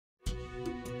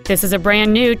This is a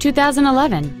brand new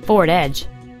 2011 Ford Edge.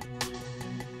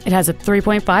 It has a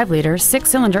 3.5-liter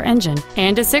six-cylinder engine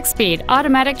and a 6-speed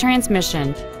automatic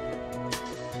transmission.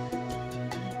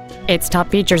 Its top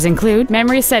features include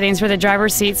memory settings for the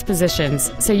driver's seat's positions,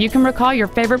 so you can recall your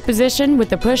favorite position with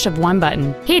the push of one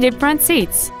button, heated front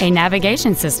seats, a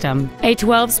navigation system, a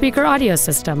 12-speaker audio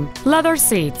system, leather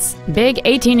seats, big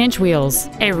 18-inch wheels,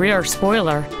 a rear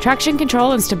spoiler, traction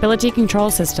control and stability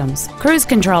control systems, cruise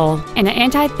control, and an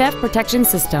anti-theft protection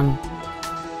system.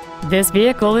 This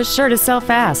vehicle is sure to sell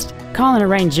fast. Call and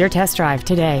arrange your test drive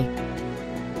today.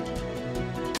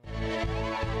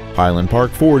 Highland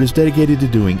Park Ford is dedicated to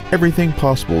doing everything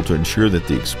possible to ensure that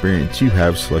the experience you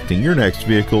have selecting your next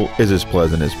vehicle is as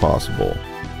pleasant as possible.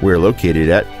 We're located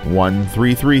at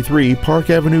 1333 Park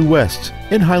Avenue West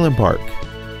in Highland Park.